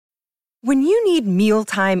When you need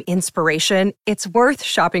mealtime inspiration, it's worth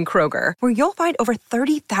shopping Kroger, where you'll find over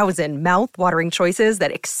 30,000 mouth-watering choices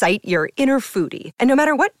that excite your inner foodie. And no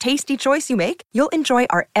matter what tasty choice you make, you'll enjoy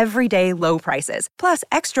our everyday low prices, plus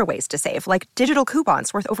extra ways to save, like digital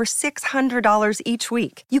coupons worth over $600 each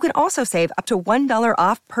week. You can also save up to $1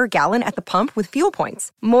 off per gallon at the pump with fuel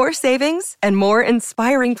points. More savings and more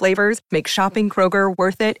inspiring flavors make shopping Kroger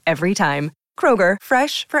worth it every time. Kroger,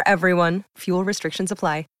 fresh for everyone. Fuel restrictions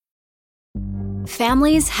apply.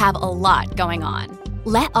 Families have a lot going on.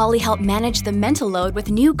 Let Ollie help manage the mental load with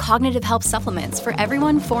new cognitive help supplements for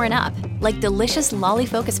everyone 4 and up, like delicious Lolly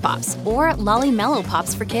Focus Pops or Lolly Mellow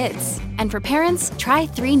Pops for kids. And for parents, try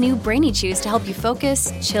 3 new Brainy Chews to help you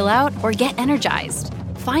focus, chill out, or get energized.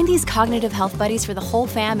 Find these cognitive health buddies for the whole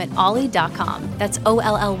fam at ollie.com. That's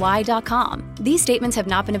OLLY.com. These statements have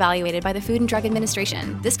not been evaluated by the Food and Drug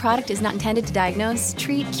Administration. This product is not intended to diagnose,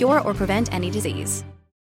 treat, cure, or prevent any disease.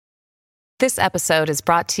 This episode is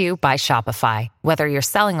brought to you by Shopify. Whether you're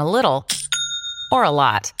selling a little or a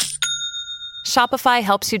lot, Shopify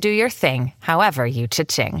helps you do your thing, however you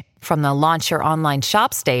cha-ching. From the launch your online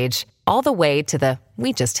shop stage, all the way to the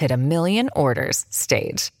we just hit 1 million orders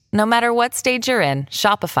stage. No matter what stage you're in,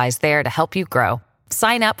 Shopify's there to help you grow.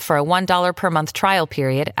 Sign up for a $1 per month trial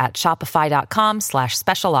period at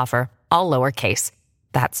shopify.com/special offer, all lowercase.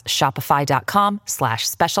 That's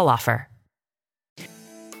shopify.com/special offer.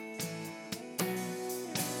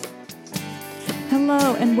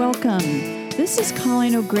 Hello and welcome. This is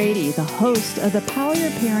Colleen O'Grady, the host of the Power Your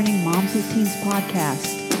Parenting Moms with Teens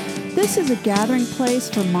podcast. This is a gathering place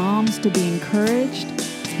for moms to be encouraged,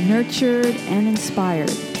 nurtured, and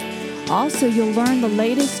inspired. Also, you'll learn the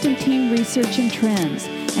latest in teen research and trends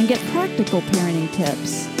and get practical parenting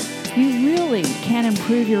tips. You really can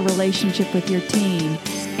improve your relationship with your teen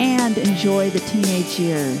and enjoy the teenage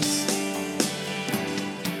years.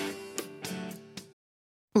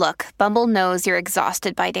 Look, Bumble knows you're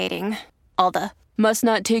exhausted by dating. All the, must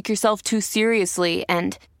not take yourself too seriously,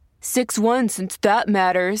 and 6'1" since that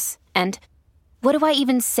matters, and what do I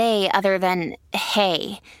even say other than,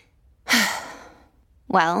 hey?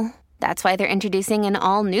 Well, that's why they're introducing an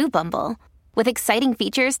all-new Bumble, with exciting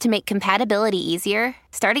features to make compatibility easier,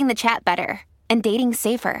 starting the chat better, and dating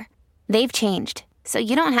safer. They've changed, so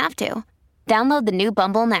you don't have to. Download the new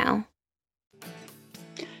Bumble now.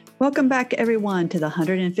 Welcome back, everyone, to the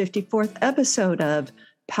 154th episode of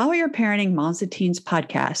Power Your Parenting Moms and Teens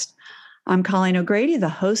podcast. I'm Colleen O'Grady, the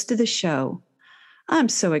host of the show. I'm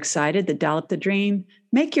so excited that Dial Up the Dream,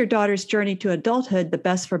 Make Your Daughter's Journey to Adulthood the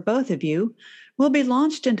Best for Both of You, will be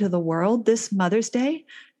launched into the world this Mother's Day,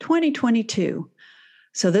 2022.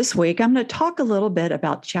 So this week, I'm going to talk a little bit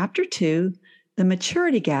about Chapter 2, The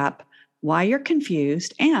Maturity Gap, Why You're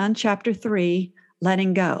Confused, and Chapter 3,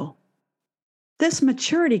 Letting Go. This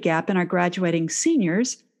maturity gap in our graduating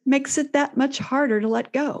seniors makes it that much harder to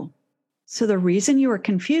let go. So the reason you are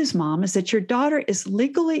confused, Mom, is that your daughter is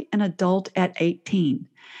legally an adult at 18,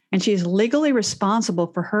 and she's legally responsible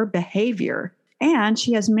for her behavior, and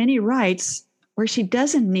she has many rights where she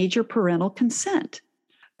doesn't need your parental consent.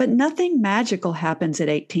 But nothing magical happens at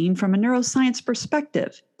 18 from a neuroscience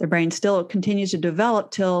perspective. The brain still continues to develop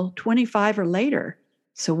till 25 or later.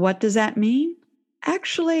 So what does that mean?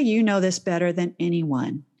 Actually, you know this better than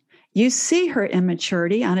anyone. You see her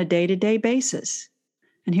immaturity on a day-to-day basis.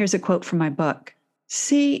 And here's a quote from my book.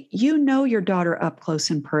 See, you know your daughter up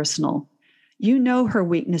close and personal. You know her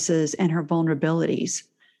weaknesses and her vulnerabilities.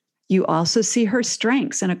 You also see her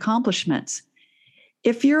strengths and accomplishments.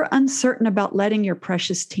 If you're uncertain about letting your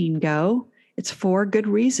precious teen go, it's for good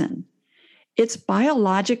reason. It's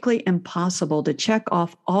biologically impossible to check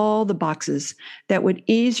off all the boxes that would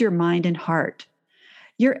ease your mind and heart.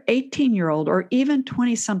 Your 18-year-old or even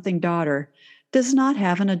 20-something daughter does not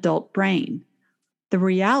have an adult brain. The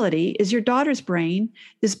reality is your daughter's brain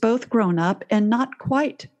is both grown up and not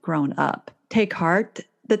quite grown up. Take heart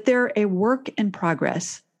that they're a work in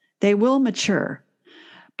progress. They will mature.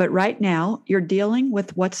 But right now, you're dealing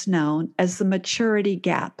with what's known as the maturity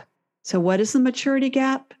gap. So what is the maturity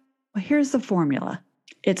gap? Well, here's the formula.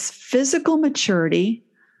 It's physical maturity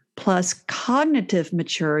plus cognitive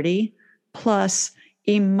maturity plus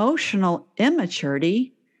emotional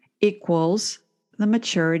immaturity equals the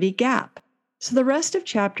maturity gap. So the rest of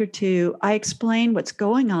Chapter 2, I explain what's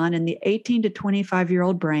going on in the 18 to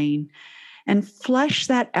 25-year-old brain and flesh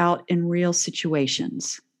that out in real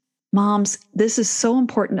situations. Moms, this is so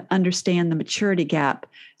important to understand the maturity gap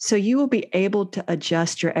so you will be able to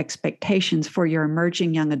adjust your expectations for your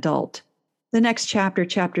emerging young adult. The next chapter,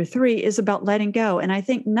 Chapter 3, is about letting go, and I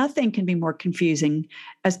think nothing can be more confusing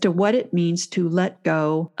as to what it means to let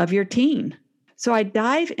go of your teen. So I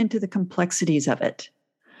dive into the complexities of it.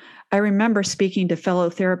 I remember speaking to fellow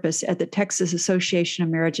therapists at the Texas Association of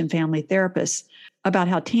Marriage and Family Therapists about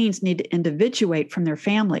how teens need to individuate from their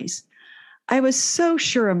families. I was so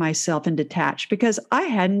sure of myself and detached because I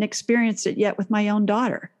hadn't experienced it yet with my own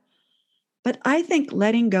daughter. But I think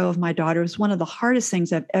letting go of my daughter was one of the hardest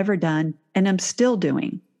things I've ever done and am still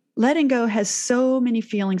doing. Letting go has so many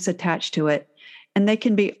feelings attached to it, and they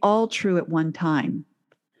can be all true at one time.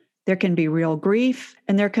 There can be real grief,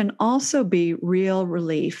 and there can also be real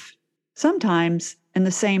relief, sometimes in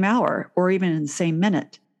the same hour or even in the same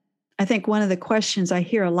minute. I think one of the questions I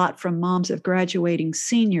hear a lot from moms of graduating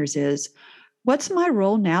seniors is, what's my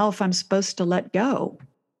role now if I'm supposed to let go?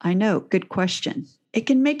 I know, good question. It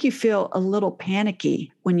can make you feel a little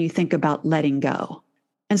panicky when you think about letting go.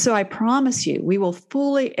 And so I promise you, we will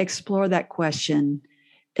fully explore that question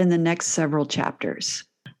in the next several chapters.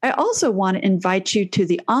 I also want to invite you to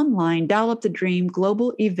the online Dial Up the Dream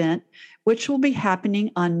global event, which will be happening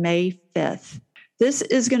on May 5th. This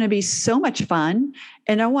is going to be so much fun,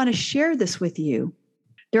 and I want to share this with you.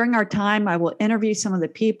 During our time, I will interview some of the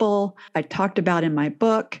people I talked about in my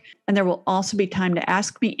book, and there will also be time to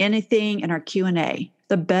ask me anything in our Q&A.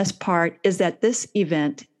 The best part is that this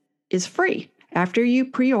event is free after you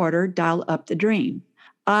pre-order Dial Up the Dream.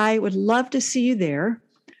 I would love to see you there.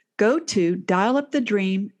 Go to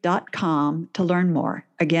dialupthedream.com to learn more.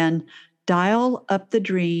 Again,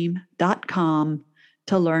 dialupthedream.com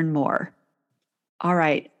to learn more. All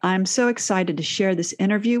right, I'm so excited to share this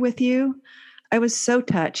interview with you. I was so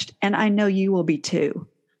touched, and I know you will be too.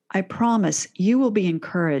 I promise you will be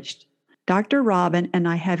encouraged. Dr. Robin and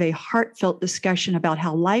I have a heartfelt discussion about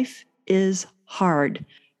how life is hard,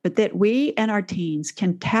 but that we and our teens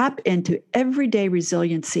can tap into everyday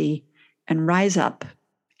resiliency and rise up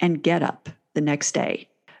and get up the next day.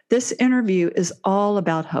 This interview is all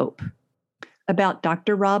about hope, about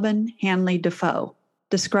Dr. Robin Hanley Dafoe,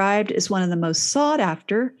 described as one of the most sought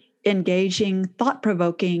after, engaging,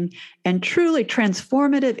 thought-provoking, and truly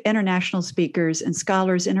transformative international speakers and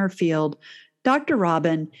scholars in her field. Dr.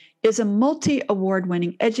 Robin is a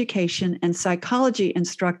multi-award-winning education and psychology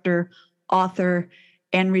instructor, author,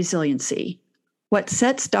 and resiliency. What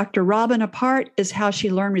sets Dr. Robin apart is how she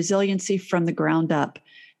learned resiliency from the ground up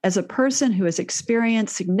as a person who has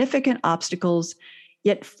experienced significant obstacles,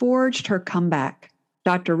 yet forged her comeback.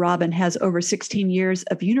 Dr. Robin has over 16 years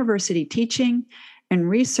of university teaching and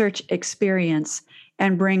research experience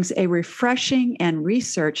and brings a refreshing and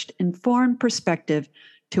researched, informed perspective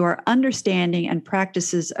to our understanding and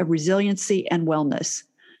practices of resiliency and wellness.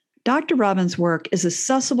 Dr. Robin's work is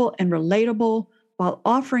accessible and relatable while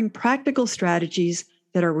offering practical strategies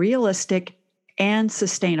that are realistic and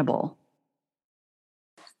sustainable.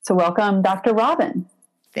 So welcome, Dr. Robin.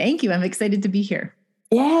 Thank you. I'm excited to be here.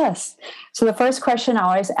 Yes. So the first question I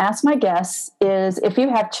always ask my guests is if you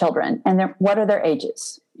have children, and what are their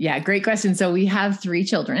ages? Yeah, great question. So we have 3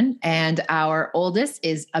 children, and our oldest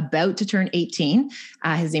is about to turn 18.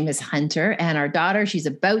 His name is Hunter, and our daughter, she's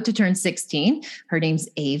about to turn 16. Her name's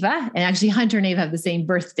Ava, and actually Hunter and Ava have the same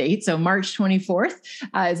birth date. So March 24th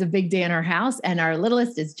is a big day in our house, and our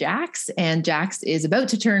littlest is Jax, and Jax is about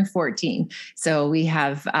to turn 14. So we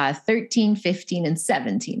have 13, 15, and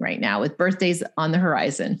 17 right now with birthdays on the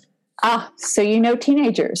horizon. So you know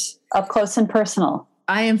teenagers up close and personal.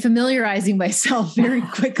 I am familiarizing myself very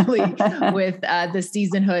quickly with the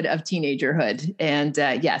seasonhood of teenagerhood. And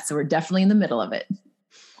so we're definitely in the middle of it.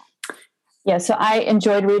 Yeah, so I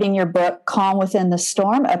enjoyed reading your book, Calm Within the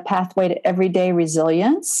Storm, A Pathway to Everyday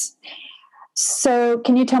Resilience. So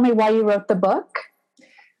can you tell me why you wrote the book?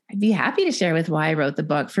 I'd be happy to share with why I wrote the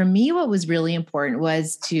book. For me, what was really important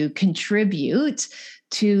was to contribute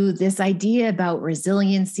to this idea about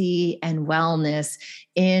resiliency and wellness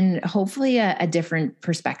in hopefully a different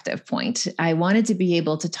perspective point. I wanted to be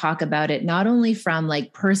able to talk about it not only from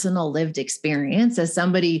like personal lived experience as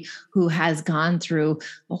somebody who has gone through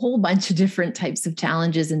a whole bunch of different types of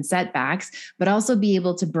challenges and setbacks, but also be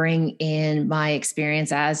able to bring in my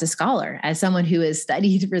experience as a scholar, as someone who has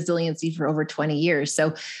studied resiliency for over 20 years.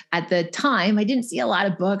 So at the time, I didn't see a lot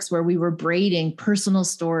of books where we were braiding personal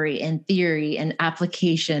story and theory and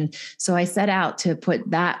application. So I set out to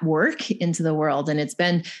put that work into the world, and it's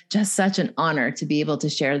been just such an honor to be able to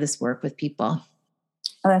share this work with people.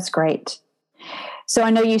 Oh, that's great. So I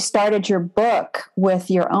know you started your book with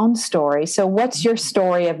your own story. So what's your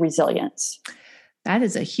story of resilience? That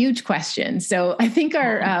is a huge question. So I think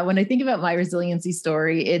when I think about my resiliency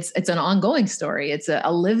story, it's an ongoing story. It's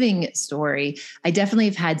a living story. I definitely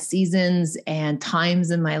have had seasons and times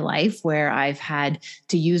in my life where I've had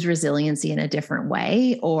to use resiliency in a different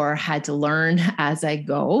way or had to learn as I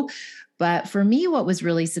go. But for me, what was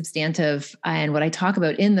really substantive and what I talk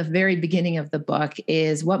about in the very beginning of the book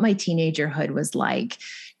is what my teenagerhood was like.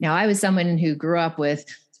 Now, I was someone who grew up with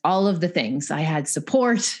all of the things. I had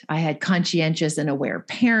support. I had conscientious and aware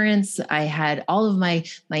parents. I had all of my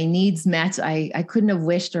needs met. I couldn't have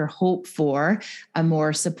wished or hoped for a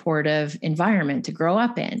more supportive environment to grow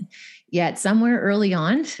up in. Yet somewhere early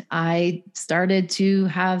on, I started to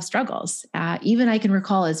have struggles. Even I can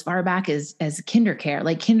recall as far back as kindergarten,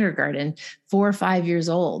 like kindergarten, 4 or 5 years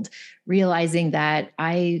old, realizing that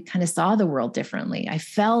I kind of saw the world differently. I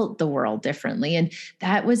felt the world differently. And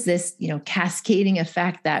that was this, cascading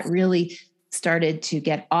effect that really started to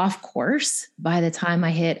get off course by the time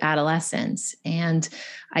I hit adolescence. And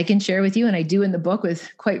I can share with you, and I do in the book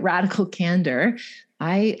with quite radical candor,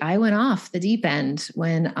 I went off the deep end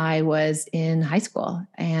when I was in high school,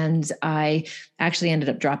 and I actually ended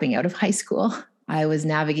up dropping out of high school. I was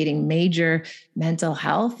navigating major mental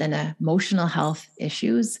health and emotional health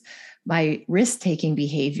issues. My risk-taking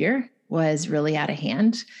behavior was really out of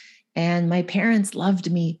hand, and my parents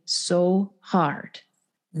loved me so hard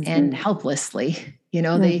and helplessly.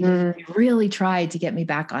 They really tried to get me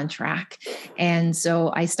back on track. And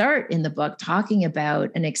so I start in the book talking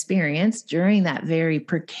about an experience during that very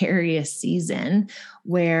precarious season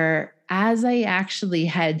where, as I actually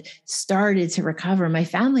had started to recover, my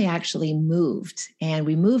family actually moved, and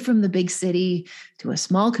we moved from the big city to a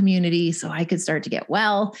small community so I could start to get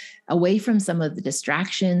well, away from some of the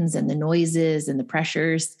distractions and the noises and the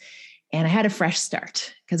pressures. And I had a fresh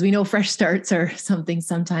start, because we know fresh starts are something,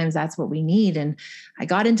 sometimes that's what we need. And I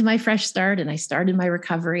got into my fresh start and I started my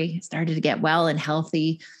recovery, started to get well and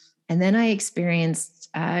healthy. And then I experienced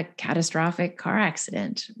a catastrophic car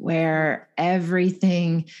accident where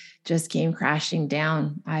everything just came crashing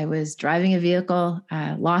down. I was driving a vehicle,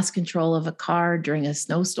 lost control of a car during a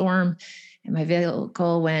snowstorm, and my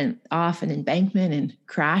vehicle went off an embankment and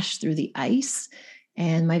crashed through the ice.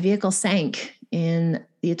 And my vehicle sank in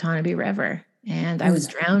the Otonabee River, and I was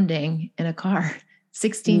drowning in a car,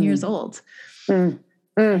 16 years old.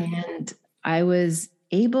 And I was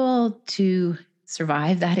able to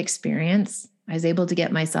survive that experience. I was able to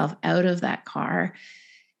get myself out of that car,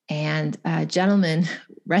 and a gentleman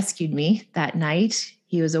rescued me that night.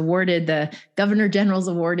 He was awarded the Governor General's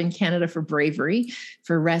Award in Canada for bravery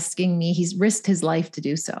for rescuing me. He's risked his life to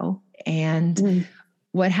do so. And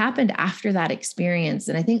what happened after that experience,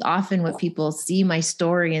 and I think often what people see my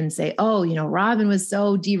story and say, oh, Robin was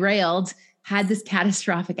so derailed, had this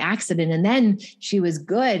catastrophic accident, and then she was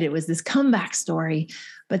good. It was this comeback story.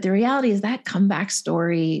 But the reality is that comeback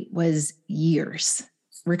story was years.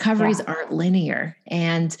 Recoveries aren't linear.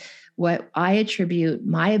 And what I attribute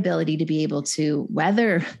my ability to be able to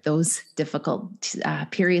weather those difficult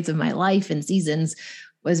periods of my life and seasons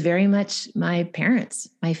was very much my parents,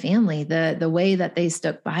 my family, the way that they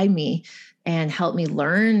stuck by me and helped me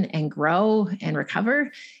learn and grow and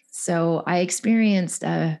recover. So I experienced,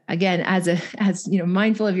 again, as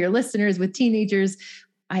mindful of your listeners with teenagers,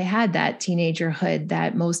 I had that teenagerhood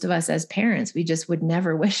that most of us as parents, we just would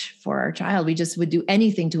never wish for our child. We just would do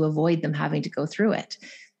anything to avoid them having to go through it.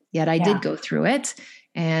 Yet I did go through it.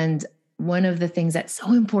 And one of the things that's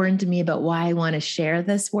so important to me about why I want to share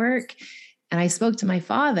this work, and I spoke to my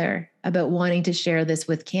father about wanting to share this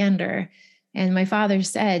with candor. And my father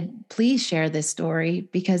said, please share this story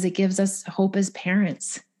because it gives us hope as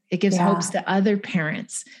parents. It gives hopes to other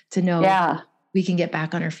parents to know we can get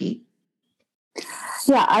back on our feet.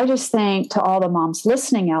 Yeah, I just think to all the moms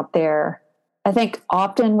listening out there, I think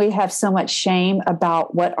often we have so much shame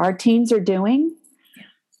about what our teens are doing.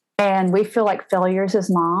 And we feel like failures as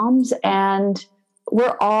moms. And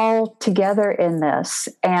we're all together in this.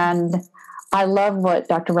 And I love what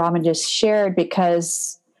Dr. Robin just shared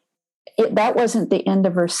because that wasn't the end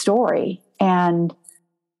of her story. And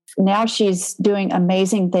now she's doing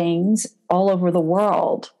amazing things all over the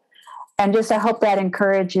world. And I hope that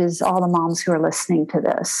encourages all the moms who are listening to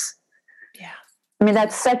this. Yeah. I mean,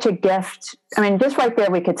 that's such a gift. I mean, just right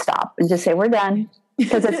there, we could stop and just say, we're done.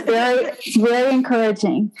 Because it's very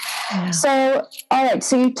encouraging. Yeah. So, all right.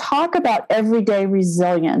 So you talk about everyday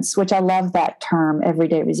resilience, which I love that term,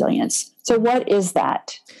 everyday resilience. So what is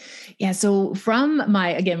that? Yeah. So from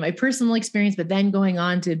my personal experience, but then going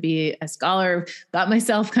on to be a scholar, got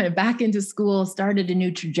myself kind of back into school, started a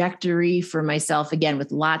new trajectory for myself, again,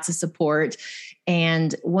 with lots of support.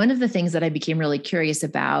 And one of the things that I became really curious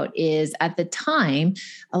about is at the time,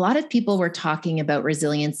 a lot of people were talking about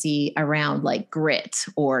resiliency around like grit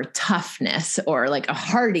or toughness or like a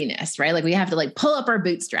hardiness, right? Like we have to like pull up our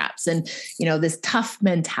bootstraps and, this tough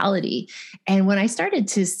mentality. And when I started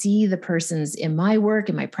to see the persons in my work,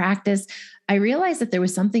 in my practice, I realized that there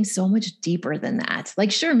was something so much deeper than that.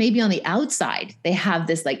 Like, sure, maybe on the outside, they have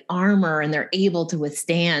this like armor and they're able to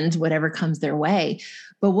withstand whatever comes their way.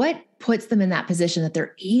 But what puts them in that position that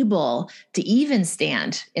they're able to even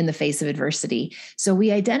stand in the face of adversity? So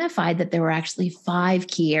we identified that there were actually 5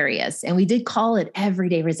 key areas, and we did call it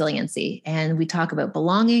everyday resiliency. And we talk about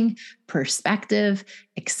belonging, perspective,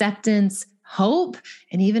 acceptance, hope,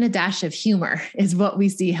 and even a dash of humor is what we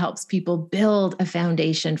see helps people build a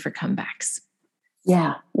foundation for comebacks.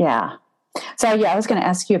 Yeah. Yeah. So I was going to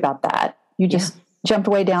ask you about that. You just jumped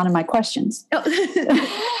way down in my questions.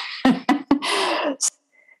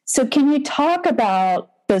 So can you talk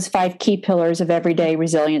about those 5 key pillars of everyday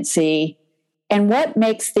resiliency and what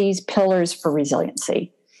makes these pillars for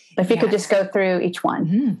resiliency? If you could just go through each one.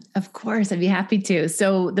 Mm-hmm. Of course, I'd be happy to.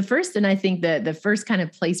 So the first, and I think the first kind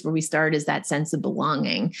of place where we start is that sense of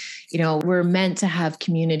belonging. You know, we're meant to have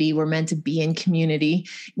community. We're meant to be in community.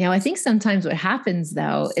 Now, I think sometimes what happens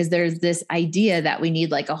though, is there's this idea that we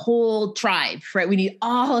need like a whole tribe, right? We need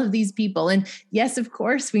all of these people. And yes, of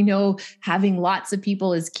course, we know having lots of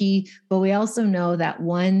people is key, but we also know that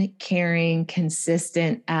one caring,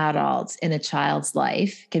 consistent adult in a child's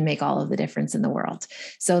life can make all of the difference in the world.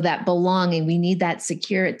 So that belonging, we need that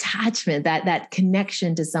secure attachment, that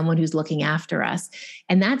connection to someone who's looking after us.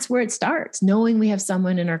 And that's where it starts, knowing we have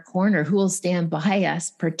someone in our corner who will stand by us,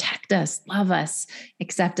 protect us, love us,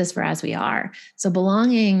 accept us for as we are. So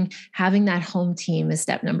belonging, having that home team is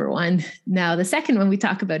step number 1. Now, the second one we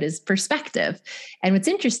talk about is perspective. And what's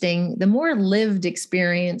interesting, the more lived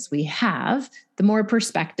experience we have, the more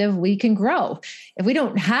perspective we can grow. If we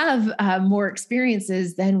don't have more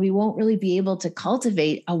experiences, then we won't really be able to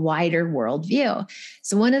cultivate a wider worldview.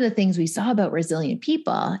 So one of the things we saw about resilient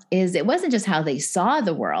people is it wasn't just how they saw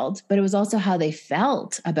the world, but it was also how they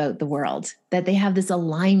felt about the world, that they have this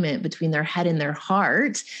alignment between their head and their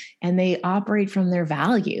heart, and they operate from their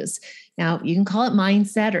values. Now, you can call it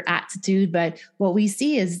mindset or attitude, but what we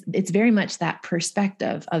see is it's very much that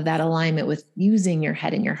perspective of that alignment with using your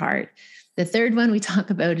head and your heart. The third one we talk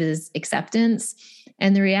about is acceptance.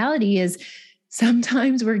 And the reality is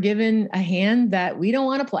sometimes we're given a hand that we don't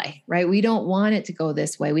want to play, right? We don't want it to go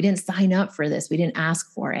this way. We didn't sign up for this. We didn't ask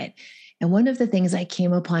for it. And one of the things I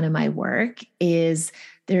came upon in my work is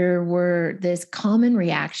there were this common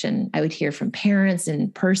reaction I would hear from parents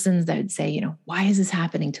and persons that would say, you know, why is this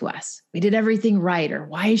happening to us? We did everything right. Or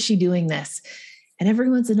why is she doing this? And every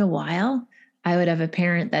once in a while, I would have a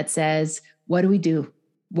parent that says, what do we do?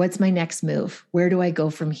 What's my next move? Where do I go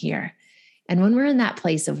from here? And when we're in that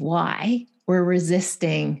place of why, we're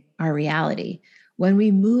resisting our reality. When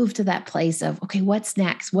we move to that place of, okay, what's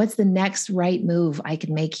next? What's the next right move I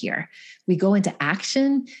can make here? We go into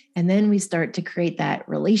action, and then we start to create that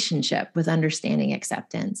relationship with understanding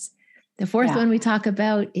acceptance. The fourth one we talk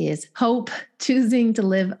about is hope, choosing to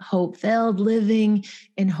live hope-filled, living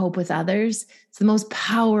in hope with others. It's the most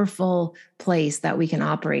powerful place that we can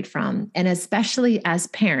operate from. And especially as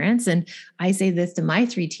parents, and I say this to my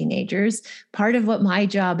 3 teenagers, part of what my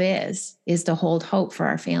job is to hold hope for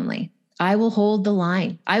our family. I will hold the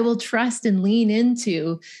line. I will trust and lean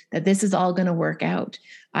into that this is all going to work out.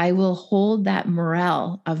 I will hold that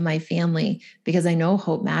morale of my family because I know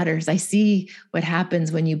hope matters. I see what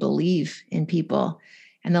happens when you believe in people.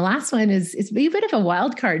 And the last one is a bit of a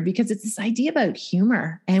wild card because it's this idea about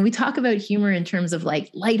humor. And we talk about humor in terms of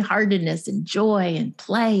like lightheartedness and joy and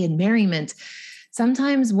play and merriment.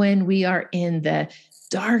 Sometimes when we are in the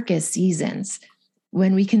darkest seasons,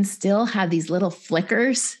 when we can still have these little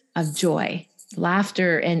flickers of joy,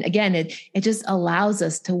 laughter. And again, it just allows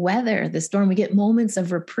us to weather the storm. We get moments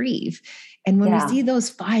of reprieve. And when we see those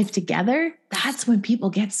 5 together, that's when people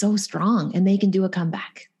get so strong and they can do a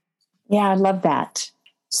comeback. Yeah, I love that.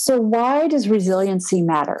 So why does resiliency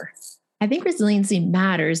matter? I think resiliency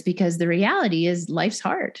matters because the reality is life's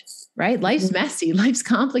hard, right? Life's messy, life's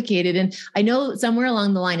complicated. And I know somewhere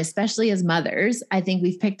along the line, especially as mothers, I think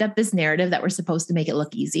we've picked up this narrative that we're supposed to make it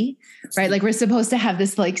look easy, right? Like we're supposed to have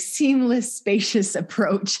this like seamless, spacious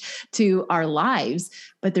approach to our lives.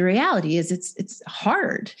 But the reality is it's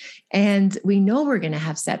hard. And we know we're going to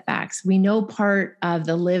have setbacks. We know part of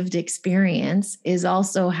the lived experience is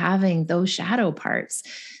also having those shadow parts.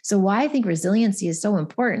 So why I think resiliency is so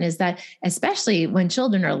important is that, especially when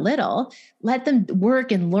children are little, let them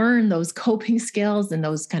work and learn those coping skills and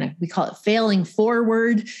those kind of, we call it failing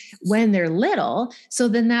forward when they're little. So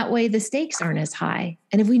then that way the stakes aren't as high.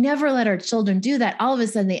 And if we never let our children do that, all of a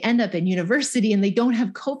sudden they end up in university and they don't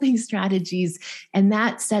have coping strategies, and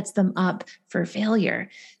that sets them up for failure.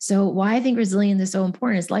 So why I think resilience is so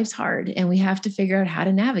important is life's hard and we have to figure out how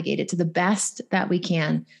to navigate it to the best that we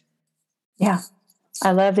can. Yeah.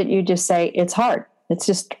 I love that you just say it's hard. It's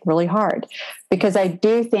just really hard, because I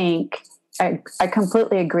do think I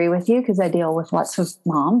completely agree with you, because I deal with lots of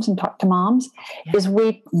moms and talk to moms, is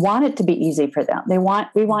we want it to be easy for them. We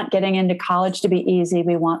want getting into college to be easy.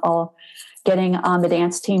 We want all getting on the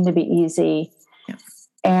dance team to be easy. Yeah.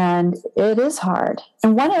 And it is hard.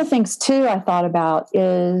 And one of the things too, I thought about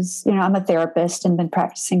is, I'm a therapist and been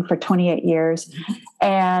practicing for 28 years. Mm-hmm.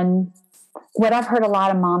 And what I've heard a lot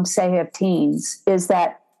of moms say of teens is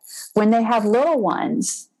that when they have little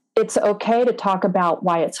ones, it's okay to talk about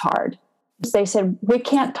why it's hard. They said, we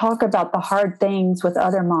can't talk about the hard things with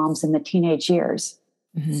other moms in the teenage years.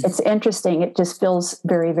 Mm-hmm. It's interesting. It just feels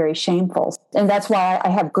very, very shameful. And that's why I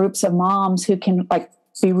have groups of moms who can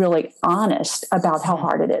be really honest about how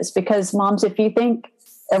hard it is. Because moms, if you think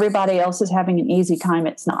everybody else is having an easy time,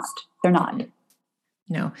 it's not. They're not.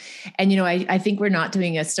 No. And, I think we're not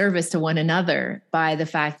doing a service to one another by the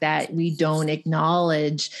fact that we don't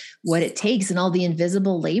acknowledge what it takes and all the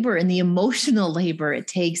invisible labor and the emotional labor it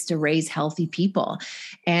takes to raise healthy people.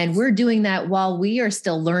 And we're doing that while we are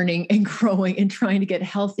still learning and growing and trying to get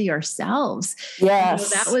healthy ourselves. Yes.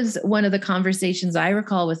 That was one of the conversations I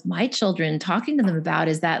recall with my children, talking to them about,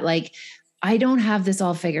 is that I don't have this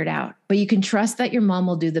all figured out, but you can trust that your mom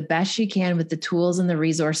will do the best she can with the tools and the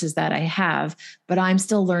resources that I have, but I'm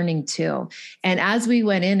still learning too. And as we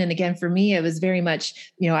went in, and again, for me, it was very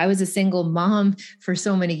much, I was a single mom for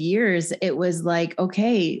so many years. It was like,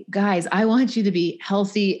 okay, guys, I want you to be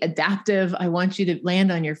healthy, adaptive. I want you to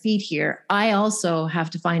land on your feet here. I also have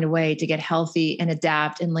to find a way to get healthy and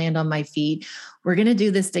adapt and land on my feet. We're going to do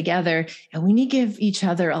this together, and we need to give each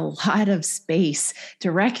other a lot of space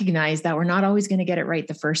to recognize that we're not always going to get it right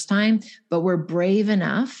the first time, but we're brave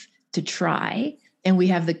enough to try, and we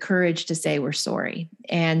have the courage to say we're sorry.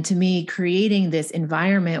 And to me, creating this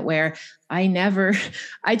environment where I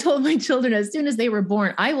told my children as soon as they were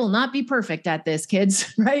born, I will not be perfect at this,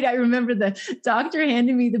 kids, right? I remember the doctor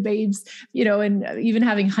handing me the babes, and even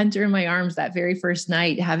having Hunter in my arms that very first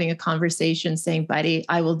night, having a conversation saying, buddy,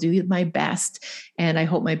 I will do my best. And I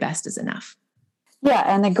hope my best is enough. Yeah.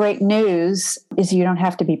 And the great news is you don't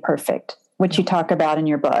have to be perfect, which you talk about in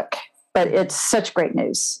your book, but it's such great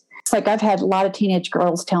news. It's like I've had a lot of teenage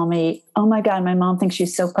girls tell me, oh my God, my mom thinks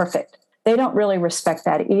she's so perfect. They don't really respect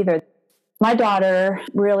that either. My daughter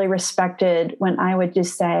really respected when I would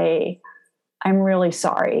just say, I'm really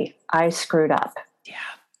sorry, I screwed up. Yeah.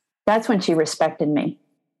 That's when she respected me.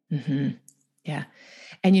 Mm-hmm. Yeah.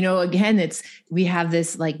 And, again, we have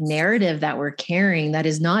this narrative that we're carrying that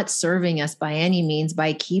is not serving us by any means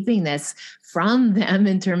by keeping this from them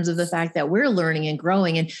in terms of the fact that we're learning and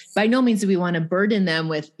growing. And by no means do we want to burden them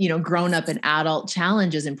with, grown up and adult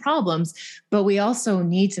challenges and problems, but we also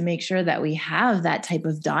need to make sure that we have that type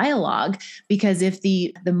of dialogue, because if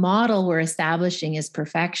the model we're establishing is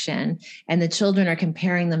perfection and the children are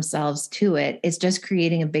comparing themselves to it, it's just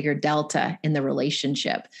creating a bigger delta in the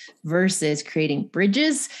relationship versus creating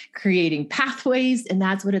bridges, creating pathways. And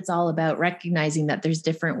that's what it's all about, recognizing that there's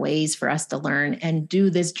different ways for us to learn and do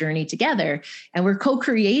this journey together. And we're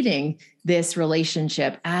co-creating this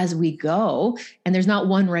relationship as we go. And there's not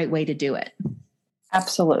one right way to do it.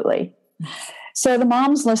 Absolutely. So the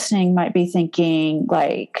moms listening might be thinking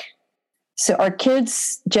so are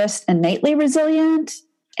kids just innately resilient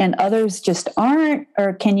and others just aren't?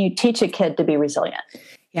 Or can you teach a kid to be resilient?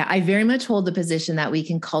 Yeah, I very much hold the position that we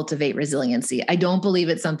can cultivate resiliency. I don't believe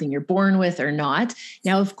it's something you're born with or not.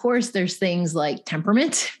 Now, of course, there's things like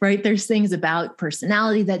temperament, right? There's things about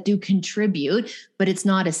personality that do contribute, but it's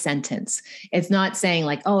not a sentence. It's not saying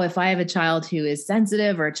if I have a child who is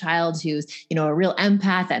sensitive or a child who's, a real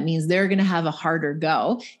empath, that means they're going to have a harder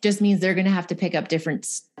go. It just means they're going to have to pick up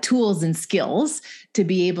different tools and skills to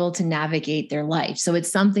be able to navigate their life. So it's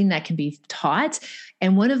something that can be taught.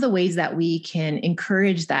 And one of the ways that we can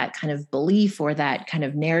encourage that kind of belief or that kind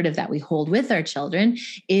of narrative that we hold with our children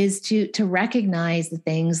is to recognize the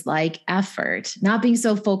things like effort, not being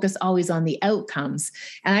so focused always on the outcomes.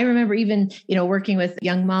 And I remember even, working with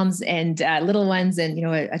young moms and little ones, and,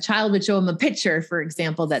 a child would show them a picture, for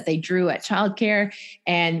example, that they drew at childcare.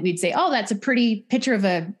 And we'd say, oh, that's a pretty picture of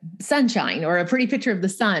a sunshine or a pretty picture of the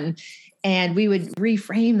sun. And we would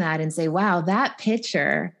reframe that and say, wow, that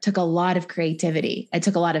picture took a lot of creativity. It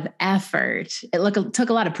took a lot of effort. It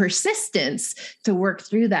took a lot of persistence to work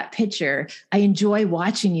through that picture. I enjoy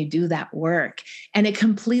watching you do that work. And it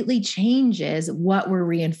completely changes what we're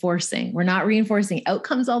reinforcing. We're not reinforcing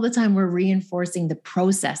outcomes all the time. We're reinforcing the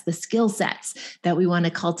process, the skill sets that we want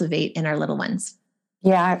to cultivate in our little ones.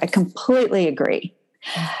 Yeah, I completely agree.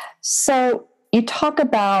 So you talk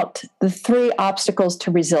about the 3 obstacles to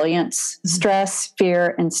resilience: stress,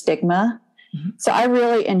 fear, and stigma. So I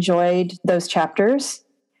really enjoyed those chapters.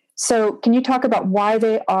 So can you talk about why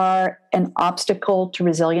they are an obstacle to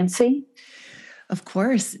resiliency? Of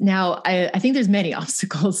course. Now, I think there's many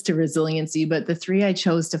obstacles to resiliency, but the three I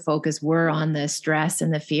chose to focus were on the stress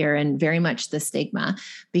and the fear and very much the stigma,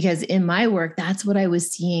 because in my work, that's what I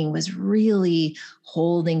was seeing was really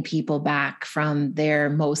holding people back from their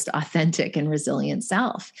most authentic and resilient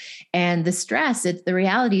self. And the stress, the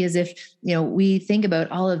reality is if, we think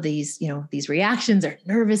about all of these, these reactions, our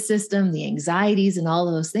nervous system, the anxieties and all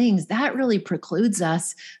of those things, that really precludes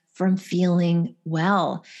us from feeling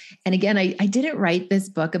well. And again, I didn't write this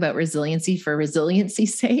book about resiliency for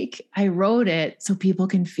resiliency's sake. I wrote it so people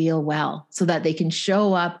can feel well, so that they can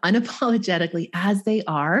show up unapologetically as they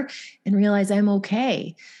are and realize I'm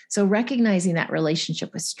okay. So recognizing that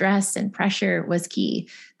relationship with stress and pressure was key.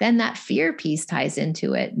 Then that fear piece ties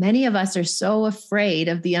into it. Many of us are so afraid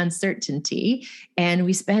of the uncertainty, and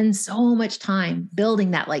we spend so much time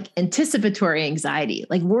building that like anticipatory anxiety,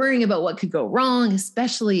 like worrying about what could go wrong,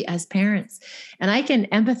 especially as parents. And I can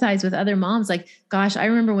empathize with other moms. Like, gosh, I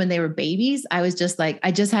remember when they were babies, I was just like,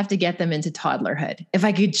 I just have to get them into toddlerhood. If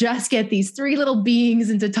I could just get these three little beings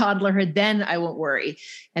into toddlerhood, then I won't worry.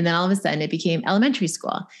 And then all of a sudden it became elementary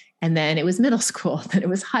school. And then it was middle school, then it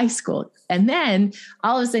was high school. And then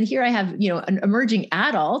all of a sudden here I have, an emerging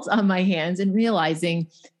adult on my hands and realizing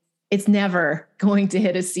it's never going to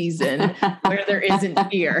hit a season where there isn't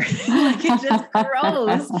fear. Like it just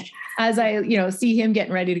grows as I, see him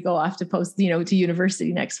getting ready to go off to to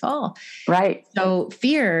university next fall. Right. So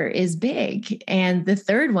fear is big. And the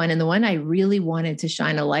third one, and the one I really wanted to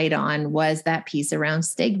shine a light on, was that piece around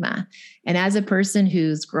stigma. And as a person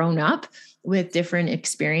who's grown up with different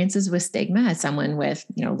experiences with stigma, as someone with,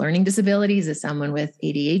 learning disabilities, as someone with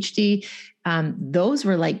ADHD, those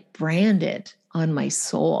were like branded on my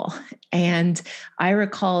soul. And I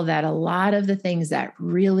recall that a lot of the things that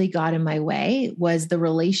really got in my way was the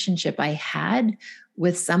relationship I had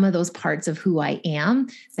with some of those parts of who I am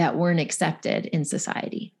that weren't accepted in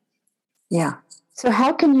society. Yeah. So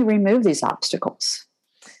how can you remove these obstacles?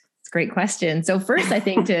 Great question. So first, I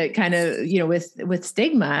think to kind of, with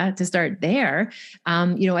stigma, to start there,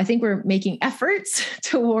 I think we're making efforts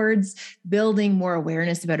towards building more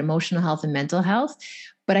awareness about emotional health and mental health.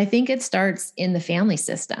 But I think it starts in the family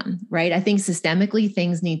system, right? I think systemically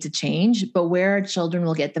things need to change, but where our children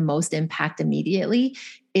will get the most impact immediately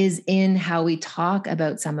is in how we talk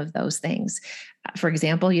about some of those things. For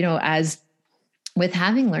example, as with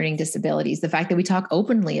having learning disabilities, the fact that we talk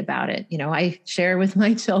openly about it, I share with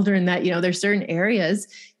my children that, there's certain areas,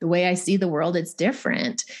 the way I see the world, it's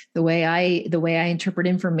different. The way I interpret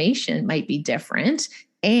information might be different.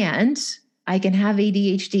 And I can have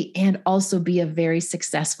ADHD and also be a very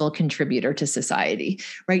successful contributor to society,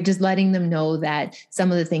 right? Just letting them know that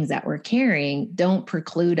some of the things that we're carrying don't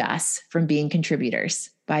preclude us from being contributors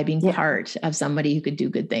by being part of somebody who could do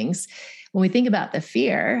good things. When we think about the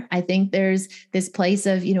fear, I think there's this place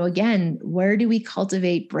of, again, where do we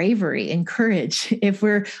cultivate bravery and courage? If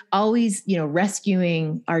we're always,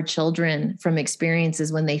 rescuing our children from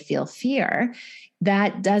experiences when they feel fear,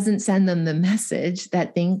 that doesn't send them the message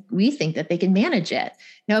that we think that they can manage it.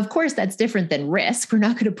 Now, of course, that's different than risk. We're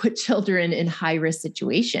not going to put children in high risk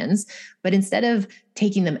situations, but instead of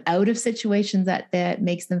taking them out of situations that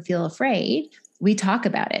makes them feel afraid, we talk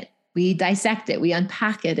about it. We dissect it, we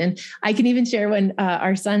unpack it. And I can even share when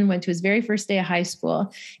our son went to his very first day of high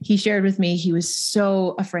school, he shared with me, he was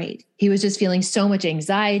so afraid. He was just feeling so much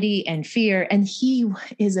anxiety and fear. And he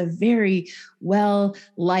is a very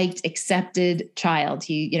well-liked, accepted child.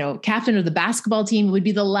 He, captain of the basketball team, would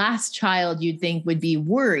be the last child you'd think would be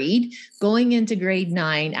worried going into grade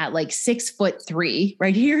 9 at like 6'3",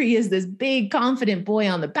 right? Here he is, this big, confident boy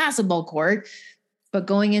on the basketball court, but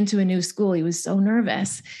going into a new school, he was so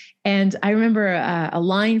nervous. And I remember a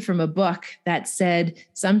line from a book that said,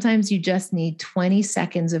 sometimes you just need 20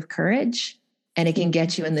 seconds of courage and it can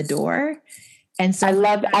get you in the door. And so I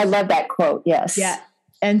love that quote. Yes. Yeah.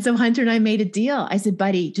 And so Hunter and I made a deal. I said,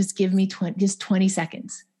 buddy, just give me 20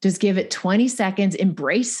 seconds. Just give it 20 seconds,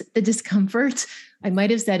 embrace the discomfort. I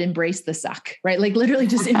might've said, embrace the suck, right? Like literally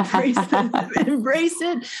just embrace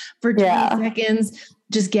it for 20 seconds,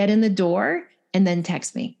 just get in the door and then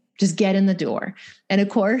text me. Just get in the door. And of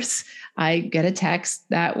course, I get a text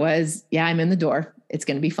that was, I'm in the door. It's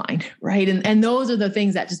going to be fine. Right. And those are the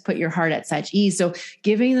things that just put your heart at such ease. So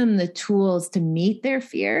giving them the tools to meet their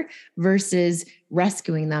fear versus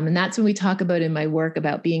rescuing them. And that's when we talk about in my work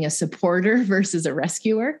about being a supporter versus a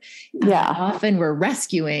rescuer. Yeah. Often we're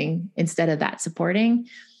rescuing instead of that supporting.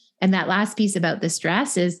 And that last piece about the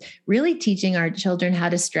stress is really teaching our children how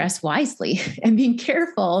to stress wisely and being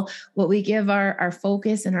careful what we give our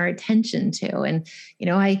focus and our attention to. And,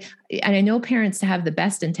 I know parents to have the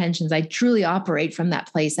best intentions. I truly operate from that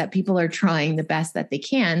place that people are trying the best that they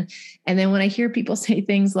can. And then when I hear people say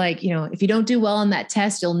things like, if you don't do well on that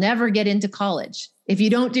test, you'll never get into college. If you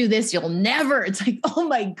don't do this, you'll never. It's like, oh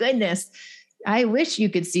my goodness. I wish you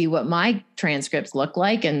could see what my transcripts look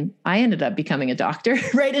like. And I ended up becoming a doctor,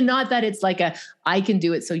 right? And not that it's like I can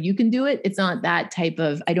do it so you can do it. It's not that type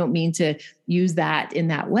of, I don't mean to use that in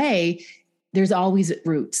that way. There's always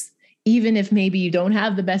roots. Even if maybe you don't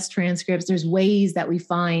have the best transcripts, there's ways that we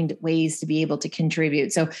find ways to be able to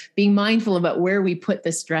contribute. So being mindful about where we put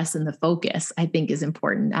the stress and the focus, I think is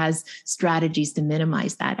important as strategies to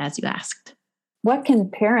minimize that, as you asked. What can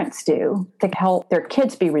parents do to help their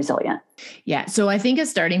kids be resilient? Yeah. So I think a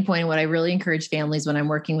starting point, what I really encourage families when I'm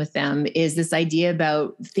working with them is this idea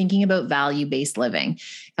about thinking about value-based living.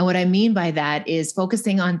 And what I mean by that is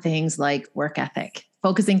focusing on things like work ethic,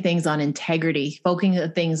 focusing things on integrity, focusing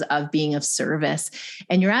on things of being of service.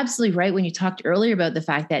 And you're absolutely right when you talked earlier about the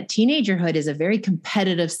fact that teenagerhood is a very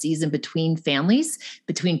competitive season between families,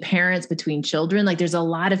 between parents, between children. Like there's a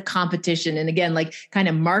lot of competition. And again, like kind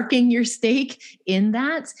of marking your stake in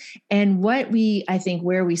that. And where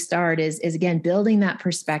we start is again, building that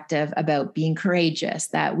perspective about being courageous,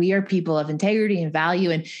 that we are people of integrity and value.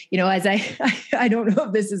 And, as I don't know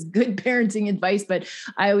if this is good parenting advice, but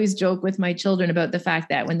I always joke with my children about the fact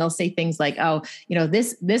that when they'll say things like, oh,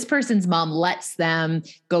 this person's mom lets them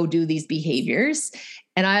go do these behaviors.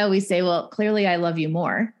 And I always say, well, clearly I love you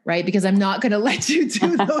more, right? Because I'm not going to let you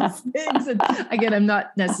do those things. And again, I'm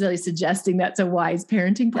not necessarily suggesting that's a wise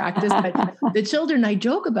parenting practice, but the children, I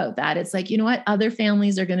joke about that. It's like, you know what? Other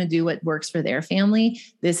families are going to do what works for their family.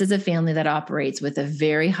 This is a family that operates with a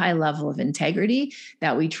very high level of integrity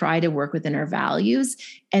that we try to work within our values.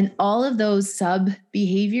 And all of those sub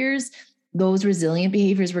behaviors, those resilient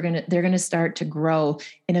behaviors, they're going to start to grow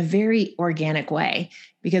in a very organic way.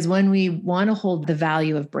 Because when we want to hold the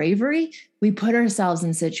value of bravery, we put ourselves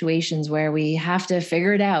in situations where we have to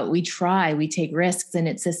figure it out. We try, we take risks, and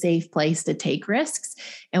it's a safe place to take risks.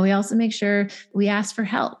 And we also make sure we ask for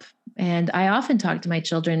help. And I often talk to my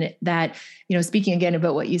children that, speaking again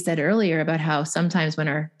about what you said earlier about how sometimes when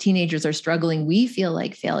our teenagers are struggling, we feel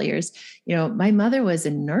like failures. My mother was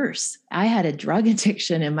a nurse. I had a drug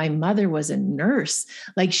addiction and my mother was a nurse.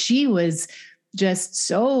 Like she was just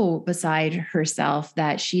so beside herself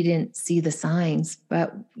that she didn't see the signs,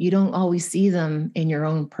 but you don't always see them in your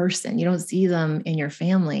own person. You don't see them in your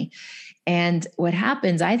family. And what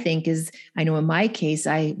happens, I think, is, I know in my case,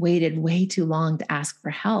 I waited way too long to ask for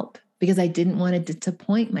help because I didn't want to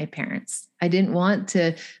disappoint my parents. I didn't want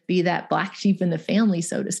to be that black sheep in the family,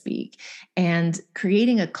 so to speak. And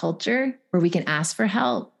creating a culture where we can ask for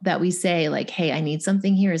help, that we say like, hey, I need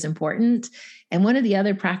something here is important. And one of the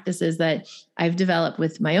other practices that I've developed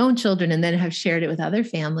with my own children and then have shared it with other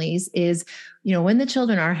families is, when the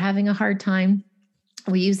children are having a hard time,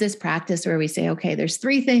 we use this practice where we say, okay, there's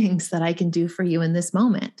 3 things that I can do for you in this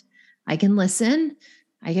moment. I can listen,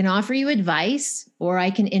 I can offer you advice, or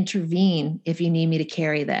I can intervene if you need me to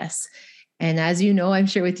carry this. And as you know, I'm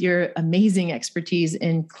sure with your amazing expertise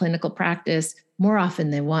in clinical practice, more often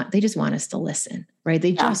they just want us to listen, right?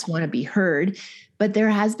 They just want to be heard. But there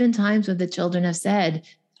has been times when the children have said,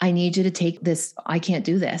 I need you to take this. I can't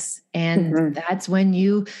do this. And that's when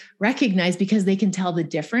you recognize, because they can tell the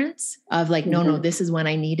difference of like, no, this is when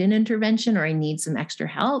I need an intervention or I need some extra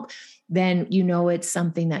help. Then it's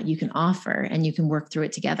something that you can offer and you can work through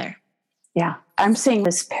it together. Yeah. I'm seeing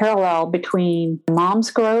this parallel between mom's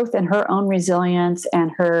growth and her own resilience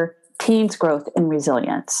and her teens' growth in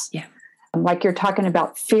resilience. Yeah. Like you're talking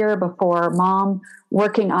about fear before, mom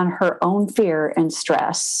working on her own fear and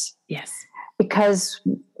stress. Yes. Because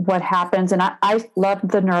what happens, and I love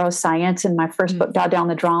the neuroscience, and my first book, Dial Down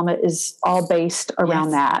the Drama, is all based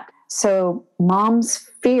around that. So mom's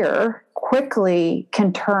fear quickly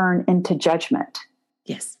can turn into judgment.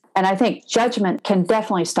 Yes. And I think judgment can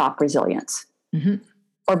definitely stop resilience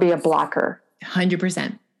or be a blocker.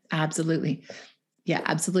 100%. Absolutely. Yeah,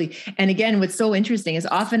 absolutely. And again, what's so interesting is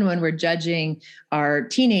often when we're judging our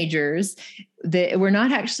teenagers, we're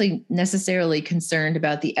not actually necessarily concerned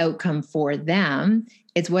about the outcome for them.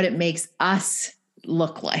 It's what it makes us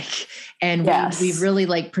look like. And we've really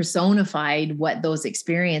like personified what those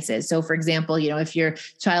experiences. So for example, if your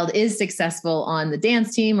child is successful on the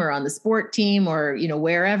dance team or on the sport team or,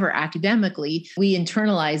 wherever academically, we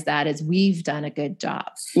internalize that as we've done a good job.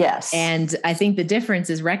 Yes. And I think the difference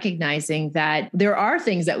is recognizing that there are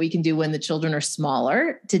things that we can do when the children are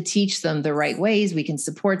smaller to teach them the right ways. We can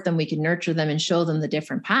support them, we can nurture them and show them the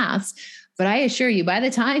different paths. But I assure you, by the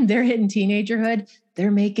time they're hitting teenagerhood, they're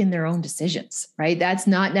making their own decisions, right? That's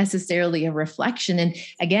not necessarily a reflection. And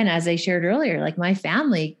again, as I shared earlier, like my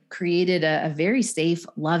family created a very safe,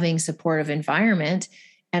 loving, supportive environment.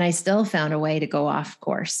 And I still found a way to go off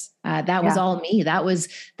course. That was all me.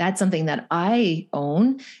 That's something that I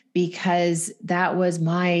own because that was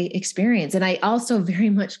my experience. And I also very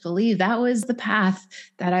much believe that was the path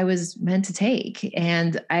that I was meant to take.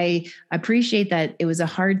 And I appreciate that it was a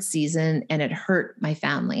hard season and it hurt my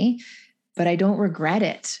family, but I don't regret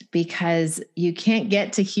it because you can't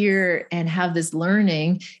get to here and have this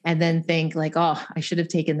learning and then think like, oh, I should have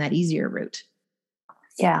taken that easier route.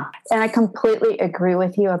 Yeah. And I completely agree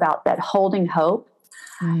with you about that holding hope.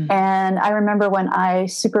 And I remember when I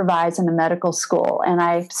supervised in a medical school and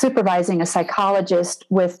I supervising a psychologist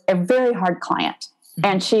with a very hard client.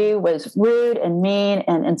 And she was rude and mean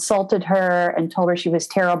and insulted her and told her she was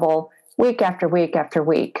terrible week after week after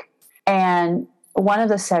week. And one of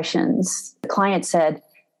the sessions, the client said,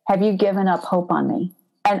 "Have you given up hope on me?"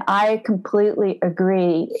 And I completely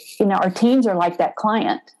agree. Our teens are like that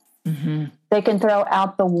client. Mm-hmm. They can throw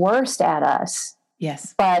out the worst at us.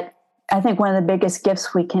 Yes. But I think one of the biggest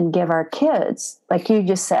gifts we can give our kids, like you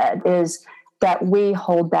just said, is that we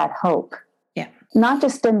hold that hope. Yeah. Not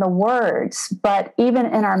just in the words, but even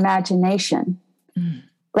in our imagination.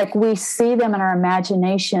 Like we see them in our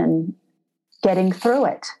imagination getting through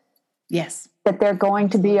it. Yes. That they're going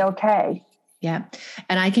to be okay. Yeah.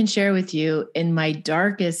 And I can share with you in my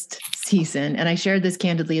darkest season, and I shared this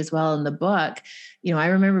candidly as well in the book, I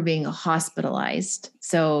remember being hospitalized.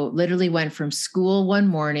 So literally went from school one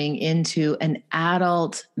morning into an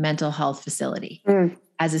adult mental health facility.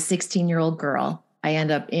 As a 16-year-old girl, I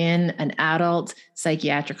end up in an adult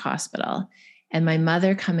psychiatric hospital. And my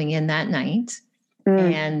mother coming in that night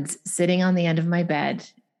and sitting on the end of my bed.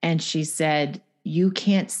 And she said, "You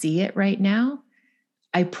can't see it right now.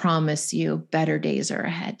 I promise you better days are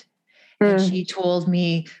ahead." And she told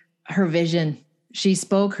me her vision. She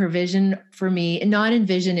spoke her vision for me, and not in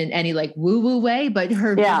vision in any like woo-woo way, but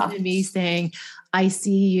her vision in me saying, "I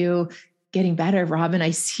see you getting better, Robin.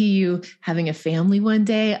 I see you having a family one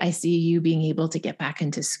day. I see you being able to get back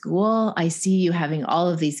into school. I see you having all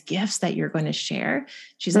of these gifts that you're going to share."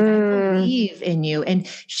 She's like, "I believe in you." And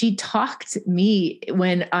she talked to me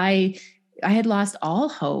when I had lost all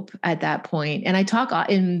hope at that point. And I talk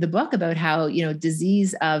in the book about how,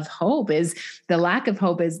 disease of hope is the lack of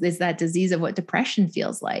hope is that disease of what depression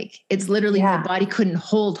feels like. It's literally my body couldn't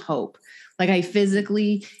hold hope. Like I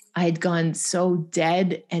had gone so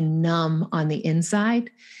dead and numb on the inside.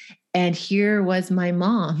 And here was my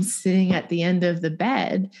mom sitting at the end of the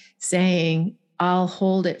bed saying, "I'll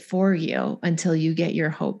hold it for you until you get your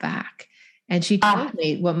hope back." And she told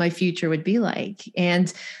me what my future would be like.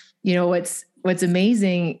 And what's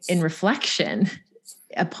amazing in reflection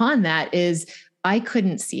upon that is I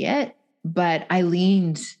couldn't see it, but I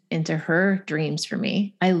leaned into her dreams for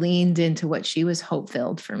me. I leaned into what she was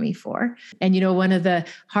hope-filled for me for. And, one of the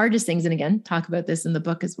hardest things, and again, talk about this in the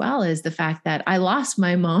book as well, is the fact that I lost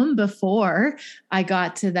my mom before I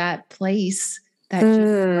got to that place that she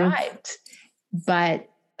described. But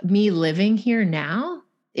me living here now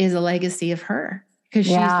is a legacy of her. Because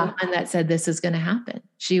she's the one that said this is going to happen.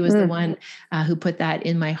 She was the one who put that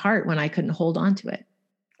in my heart when I couldn't hold on to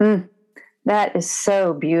it. That is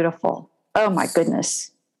so beautiful. Oh my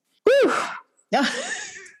goodness. Whew.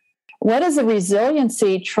 What is a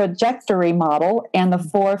resiliency trajectory model and the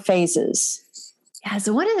 4 phases? Yeah.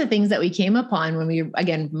 So one of the things that we came upon when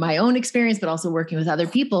again, my own experience, but also working with other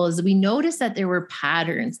people, is we noticed that there were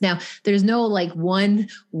patterns. Now, there's no like one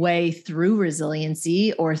way through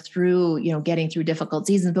resiliency or through, getting through difficult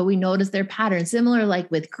seasons, but we noticed there are patterns similar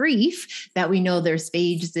like with grief that we know there's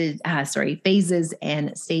phases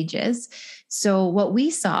and stages. So what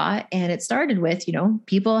we saw, and it started with,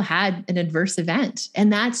 people had an adverse event,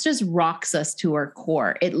 and that's just rocks us to our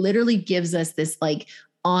core. It literally gives us this like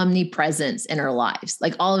omnipresence in our lives.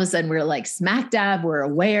 Like all of a sudden we're like smack dab, we're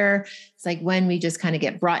aware. It's like when we just kind of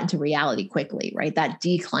get brought into reality quickly, right? That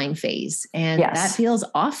decline phase. And that feels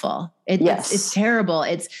awful. It's terrible.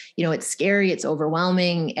 It's, it's scary. It's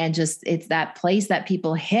overwhelming. And just, it's that place that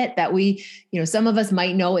people hit that we, some of us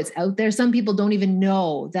might know it's out there. Some people don't even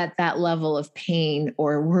know that that level of pain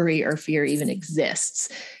or worry or fear even exists,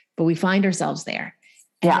 but we find ourselves there.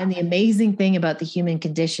 And the amazing thing about the human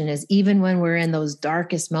condition is even when we're in those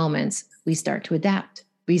darkest moments, we start to adapt.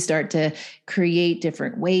 We start to create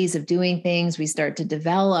different ways of doing things. We start to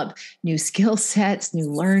develop new skill sets, new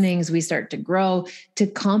learnings. We start to grow to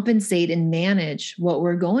compensate and manage what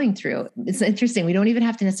we're going through. It's interesting. We don't even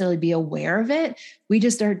have to necessarily be aware of it. We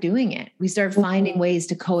just start doing it. We start finding ways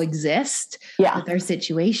to coexist with our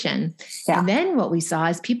situation. And then what we saw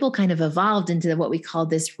is people kind of evolved into what we call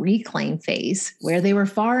this reclaim phase, where they were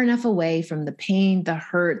far enough away from the pain, the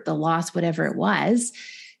hurt, the loss, whatever it was.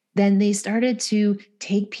 Then they started to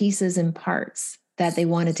take pieces and parts that they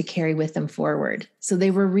wanted to carry with them forward. So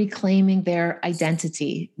they were reclaiming their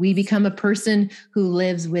identity. We become a person who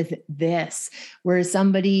lives with this. We're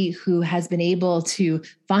somebody who has been able to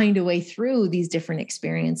find a way through these different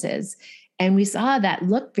experiences. And we saw that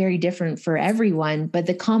look very different for everyone, but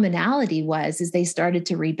the commonality is they started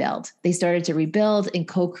to rebuild. They started to rebuild and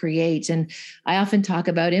co-create. And I often talk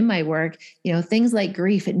about in my work, things like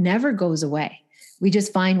grief, it never goes away. We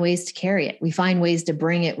just find ways to carry it. We find ways to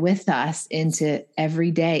bring it with us into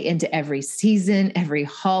every day, into every season, every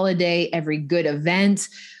holiday, every good event.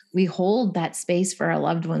 We hold that space for our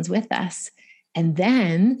loved ones with us. And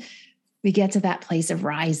then we get to that place of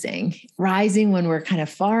rising when we're kind of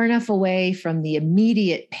far enough away from the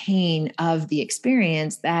immediate pain of the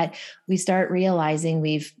experience that we start realizing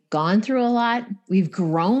we've gone through a lot, we've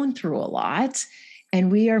grown through a lot,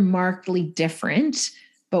 and we are markedly different,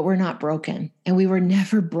 but we're not broken. And we were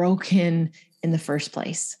never broken in the first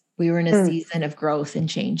place. We were in a season of growth and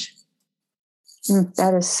change.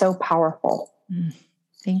 That is so powerful.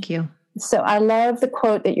 Thank you. So I love the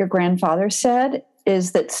quote that your grandfather said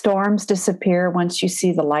is that storms disappear once you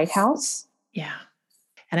see the lighthouse. Yeah.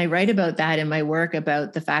 And I write about that in my work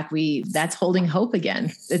about the fact that's holding hope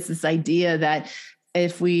again. It's this idea that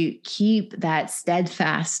if we keep that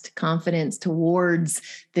steadfast confidence towards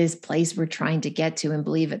this place we're trying to get to and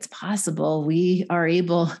believe it's possible, we are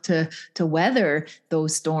able to weather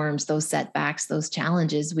those storms, those setbacks, those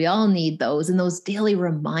challenges. We all need those and those daily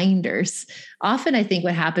reminders. Often I think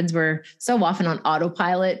what happens, we're so often on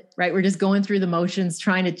autopilot, right? We're just going through the motions,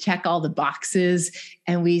 trying to check all the boxes,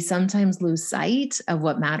 and we sometimes lose sight of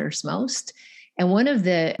what matters most. And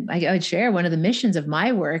I would share one of the missions of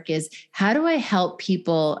my work is how do I help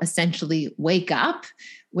people essentially wake up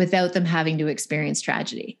without them having to experience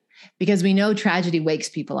tragedy? Because we know tragedy wakes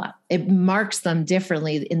people up. It marks them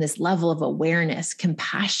differently in this level of awareness.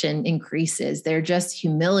 Compassion increases. They're just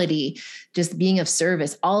humility, just being of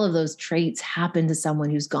service. All of those traits happen to someone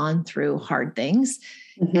who's gone through hard things.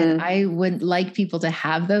 And I would like people to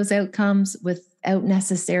have those outcomes without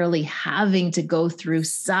necessarily having to go through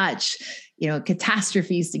such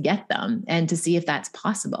catastrophes to get them, and to see if that's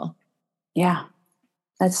possible. Yeah,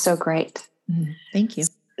 that's so great. Thank you.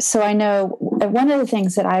 So I know one of the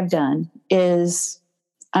things that I've done is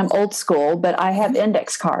I'm old school, but I have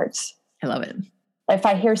index cards. I love it. If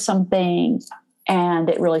I hear something and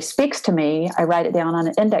it really speaks to me, I write it down on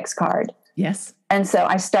an index card. Yes. And so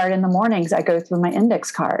I start in the mornings, I go through my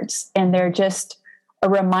index cards, and they're just a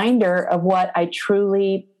reminder of what I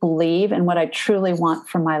truly believe and what I truly want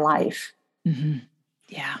from my life.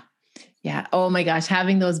 Yeah. Yeah. Oh my gosh.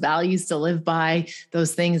 Having those values to live by,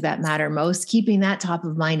 those things that matter most, keeping that top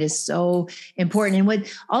of mind is so important. And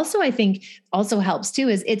what also I think also helps too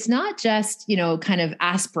is it's not just, kind of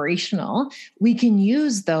aspirational. We can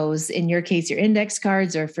use those, in your case, your index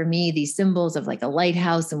cards, or for me, these symbols of like a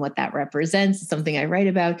lighthouse and what that represents is something I write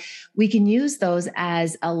about. We can use those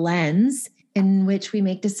as a lens in which we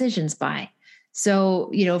make decisions by. So,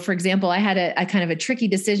 for example, I had a kind of a tricky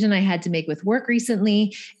decision I had to make with work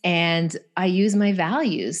recently, and I use my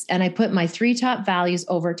values and I put my 3 top values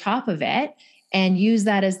over top of it and use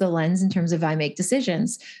that as the lens in terms of I make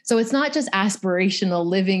decisions. So it's not just aspirational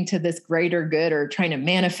living to this greater good or trying to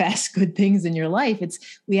manifest good things in your life.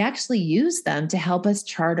 We actually use them to help us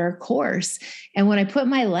chart our course. And when I put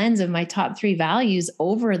my lens of my top 3 values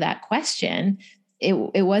over that question,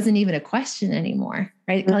 it wasn't even a question anymore,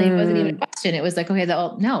 right? It wasn't even a question. question. It was like, okay,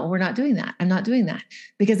 no, we're not doing that. I'm not doing that,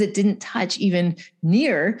 because it didn't touch even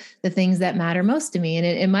near the things that matter most to me. And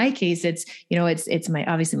in my case, it's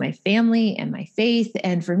obviously my family and my faith.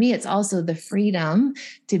 And for me, it's also the freedom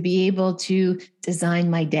to be able to design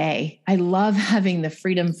my day. I love having the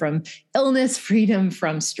freedom from illness, freedom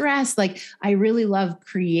from stress. Like, I really love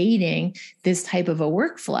creating this type of a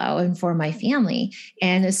workflow and for my family.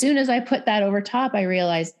 And as soon as I put that over top, I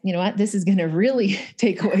realized, you know what, this is going to really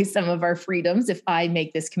take away some of our freedoms if I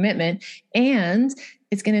make this commitment, and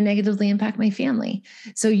it's going to negatively impact my family.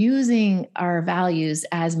 So using our values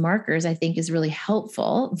as markers, I think, is really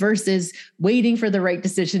helpful versus waiting for the right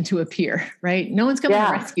decision to appear, right? No one's coming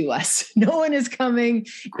to rescue us. No one is coming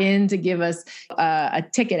in to give us a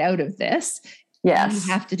ticket out of this. Yes.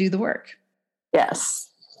 You have to do the work. Yes.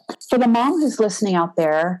 For the mom who's listening out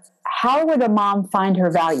there, how would a mom find her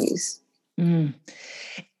values?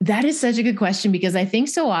 That is such a good question, because I think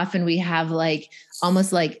so often we have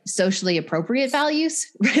almost like socially appropriate values,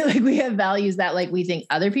 right? Like, we have values that we think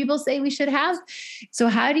other people say we should have. So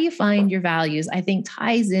how do you find your values? I think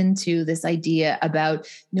ties into this idea about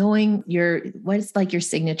knowing what's your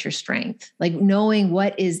signature strength, like knowing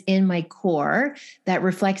what is in my core that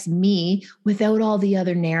reflects me without all the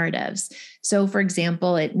other narratives. So for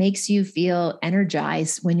example, it makes you feel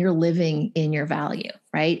energized when you're living in your value,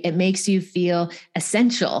 right? It makes you feel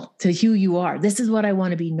essential to who you are. This is what I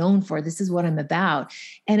want to be known for. This is what I'm about.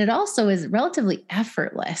 And it also is relatively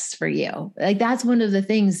effortless for you. Like, that's one of the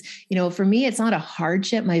things, for me, it's not a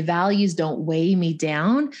hardship. My values don't weigh me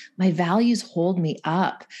down. My values hold me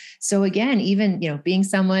up. So again, even, being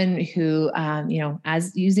someone who,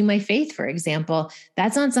 as using my faith, for example,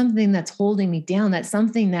 that's not something that's holding me down. That's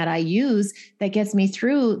something that I use that gets me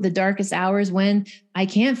through the darkest hours when I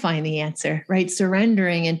can't find the answer, right?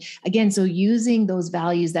 Surrendering. And again, so using those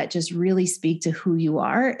values that just really speak to who you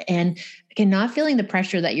are, and again, not feeling the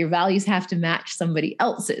pressure that your values have to match somebody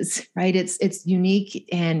else's, right? It's unique,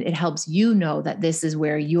 and it helps you know that this is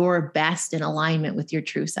where you're best in alignment with your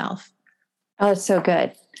true self. Oh, it's so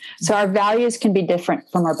good. So our values can be different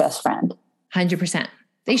from our best friend. 100%.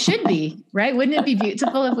 They should be, right? Wouldn't it be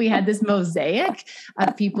beautiful if we had this mosaic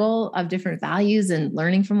of people of different values and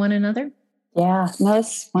learning from one another? Yeah, no,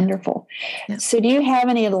 that's wonderful. Yeah. So do you have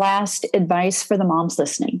any last advice for the moms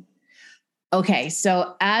listening? Okay.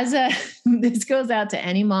 So this goes out to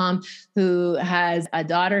any mom who has a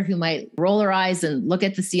daughter who might roll her eyes and look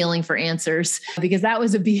at the ceiling for answers, because that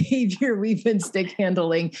was a behavior we've been stick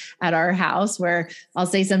handling at our house, where I'll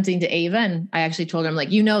say something to Ava, and I actually told her, I'm like,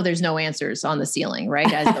 there's no answers on the ceiling,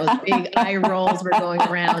 right? As those big eye rolls were going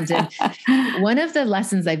around. And one of the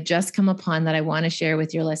lessons I've just come upon that I want to share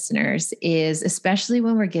with your listeners is, especially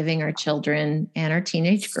when we're giving our children and our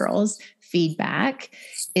teenage girls feedback,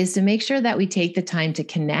 is to make sure that we take the time to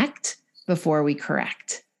connect before we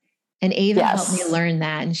correct. And Ava helped me learn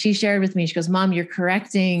that. And she shared with me, she goes, Mom, you're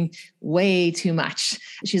correcting way too much.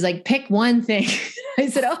 She's like, pick one thing. I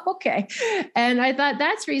said, oh, okay. And I thought,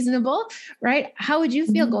 that's reasonable, right? How would you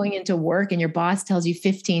feel going into work and your boss tells you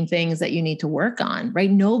 15 things that you need to work on, right?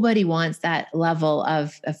 Nobody wants that level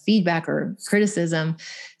of feedback or criticism.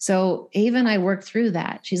 So Ava and I worked through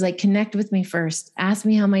that. She's like, connect with me first. Ask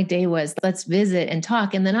me how my day was. Let's visit and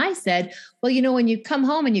talk. And then I said, well, when you come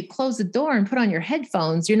home and you close the door and put on your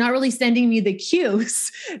headphones, you're not really sending me the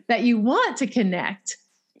cues that you want to connect.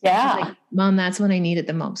 Yeah. Like, Mom, that's when I need it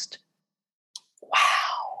the most.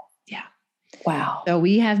 Wow. Yeah. Wow. So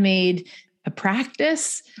we have made a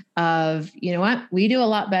practice of, we do a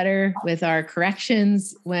lot better with our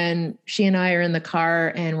corrections when she and I are in the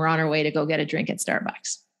car and we're on our way to go get a drink at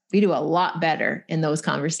Starbucks. We do a lot better in those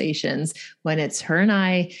conversations when it's her and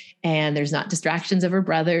I, and there's not distractions of her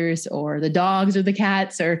brothers or the dogs or the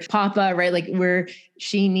cats or Papa, right? Like, where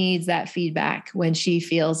she needs that feedback when she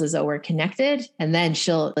feels as though we're connected, and then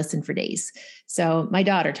she'll listen for days. So my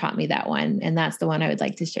daughter taught me that one, and that's the one I would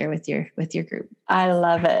like to share with your group. I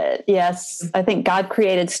love it. Yes. I think God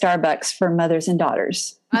created Starbucks for mothers and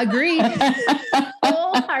daughters. Agreed.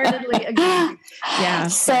 Wholeheartedly agreed. Yeah.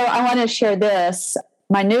 So I want to share this.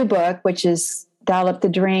 My new book, which is Dial Up the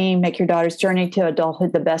Dream, Make Your Daughter's Journey to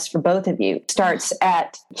Adulthood the Best for Both of You, starts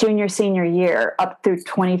at junior, senior year up through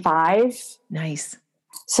 25. Nice.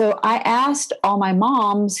 So I asked all my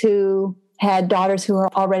moms who had daughters who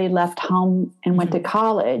were already left home and went to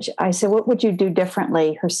college, I said, what would you do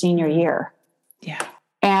differently her senior year? Yeah.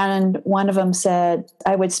 And one of them said,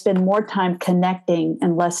 I would spend more time connecting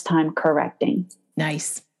and less time correcting.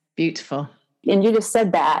 Nice. Beautiful. And you just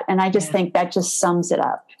said that. And I just think that just sums it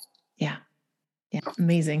up. Yeah. Yeah.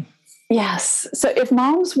 Amazing. Yes. So if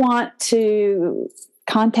moms want to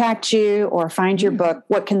contact you or find your book,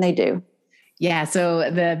 what can they do? Yeah,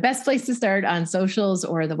 so the best place to start on socials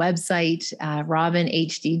or the website,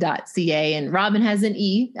 robynhd.ca. And Robyn has an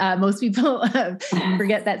E. Most people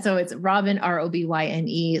forget that. So it's Robyn,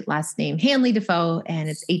 Robyne, last name Hanley Defoe, and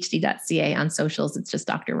it's hd.ca on socials. It's just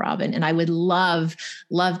Dr. Robyn. And I would love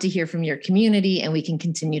to hear from your community, and we can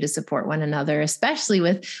continue to support one another, especially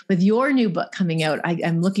with your new book coming out.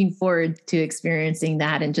 I'm looking forward to experiencing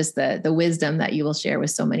that and just the wisdom that you will share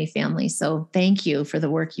with so many families. So thank you for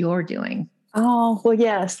the work you're doing. Oh, well,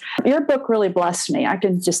 yes. Your book really blessed me. I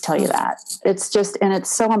can just tell you that. It's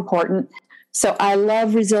so important. So I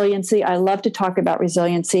love resiliency. I love to talk about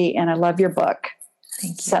resiliency, and I love your book.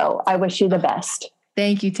 Thank you. So I wish you the best.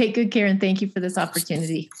 Thank you. Take good care, and thank you for this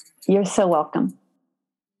opportunity. You're so welcome.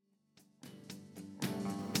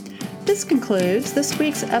 This concludes this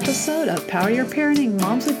week's episode of Power Your Parenting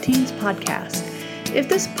Moms with Teens podcast. If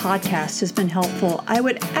this podcast has been helpful, I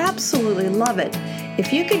would absolutely love it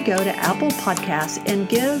if you could go to Apple Podcasts and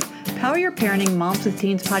give Power Your Parenting Moms with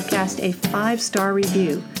Teens podcast a 5-star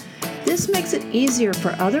review. This makes it easier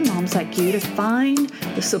for other moms like you to find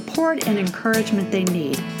the support and encouragement they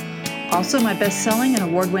need. Also, my best-selling and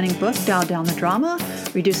award-winning book, Dial Down the Drama,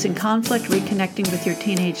 Reducing Conflict, Reconnecting with Your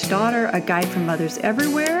Teenage Daughter, A Guide for Mothers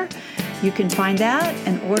Everywhere. You can find that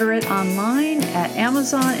and order it online at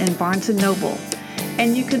Amazon and Barnes & Noble.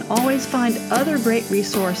 And you can always find other great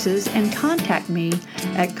resources and contact me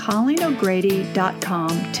at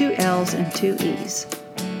ColleenO'Grady.com, 2 L's and 2 E's.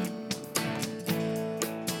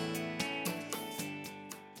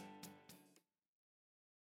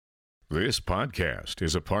 This podcast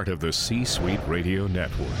is a part of the C-Suite Radio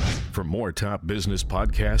Network. For more top business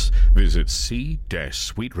podcasts, visit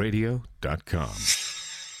c-suiteradio.com.